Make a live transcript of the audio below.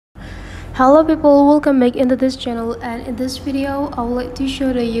Hello people, welcome back into this channel, and in this video I would like to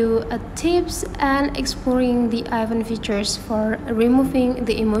show to you tips and exploring the iPhone features for removing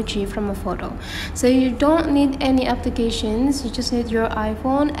the emoji from a photo. So you don't need any applications, you just need your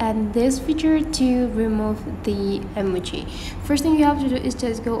iPhone and this feature to remove the emoji. First thing you have to do is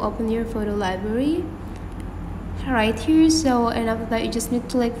just go open your photo library right here. So and after that you just need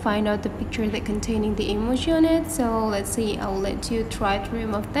to find out the picture that containing the emoji on it. So let's see, I'll let you try to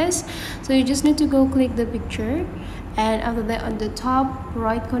remove this. So you just need to go click the picture, and after that on the top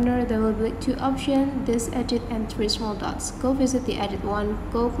right corner there will be two options, this edit and three small dots. Go visit the edit one,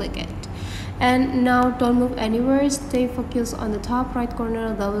 go click it, and now don't move anywhere, stay focused on the top right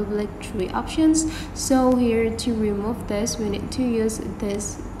corner. There will be three options. So here to remove this we need to use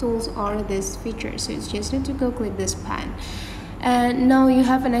this tools or this feature. So you just need to go click this pen, and now you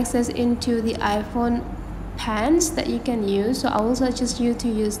have an access into the iPhone pens that you can use. So I will suggest you to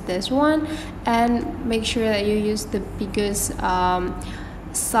use this one, and make sure that you use the biggest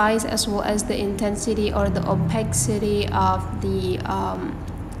size as well as the intensity or the opacity of the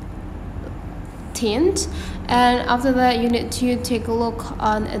tint. And after that you need to take a look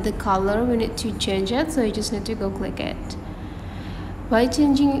on the color, we need to change it. So you just need to go click it. By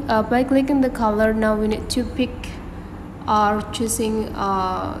clicking the color, now we need to pick or choosing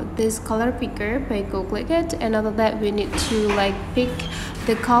this color picker. By go click it, and after that we need to pick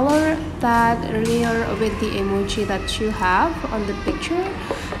the color that near with the emoji that you have on the picture.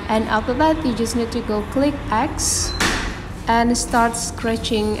 And after that you just need to go click X and start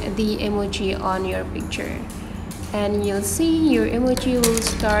scratching the emoji on your picture, and you'll see your emoji will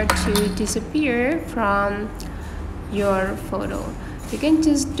start to disappear from your photo. You can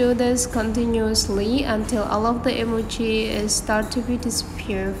just do this continuously until all of the emoji start to be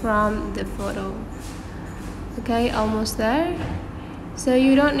disappear from the photo. Okay, almost there. So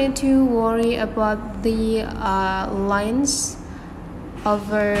you don't need to worry about the lines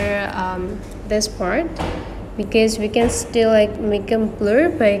over this part, because we can still make them blur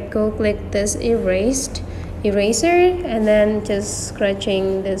by go click this eraser and then just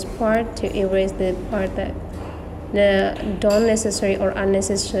scratching this part to erase the part that don't necessary or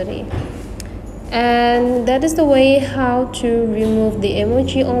unnecessary. And that is the way how to remove the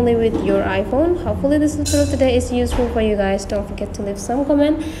emoji only with your iPhone. Hopefully this tutorial today is useful for you guys. Don't forget to leave some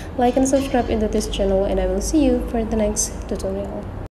comment, like and subscribe into this channel, and I will see you for the next tutorial.